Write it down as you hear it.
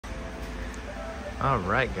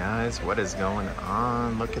Alright guys, what is going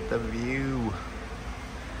on? Look at the view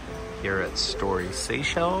here at Story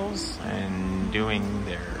Seychelles and doing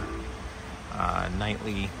their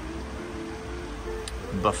nightly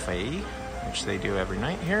buffet, which they do every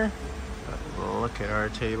night here. But look at our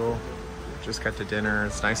table. Just got to dinner.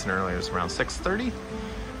 It's nice and early. It was around 6:30.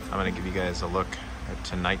 I'm going to give you guys a look at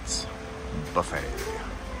tonight's buffet.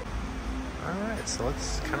 Alright, so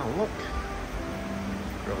let's kind of look.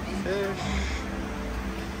 Grilled fish.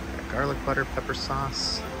 Garlic butter pepper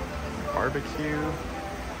sauce, barbecue,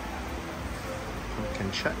 pumpkin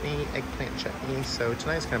chutney, eggplant chutney. So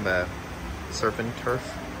tonight's kind of a surf and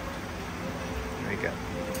turf. We got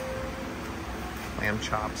lamb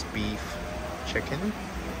chops, beef, chicken.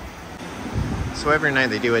 So every night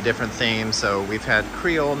they do a different theme. So we've had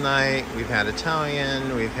Creole night, we've had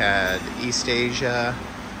Italian, we've had East Asia,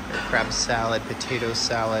 crab salad, potato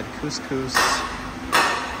salad, couscous.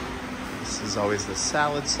 This is always the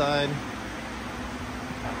salad side.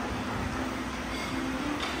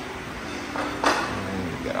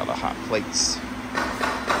 And we've got all the hot plates.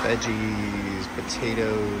 Veggies,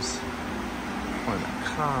 potatoes, corn on the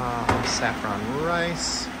cob, saffron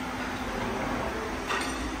rice.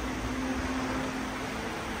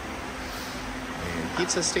 And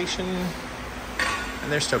pizza station.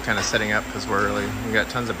 And they're still kind of setting up because we're early. We got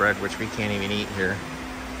tons of bread, which we can't even eat here.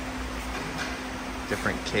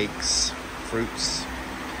 Different cakes, fruits.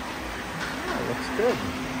 Oh, looks good.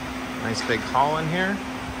 Nice big hall in here.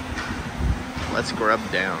 Let's grub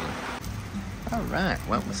down. All right,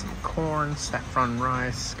 went with some corn, saffron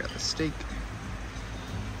rice, got the steak,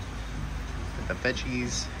 got the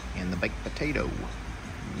veggies, and the baked potato.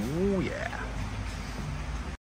 Oh yeah.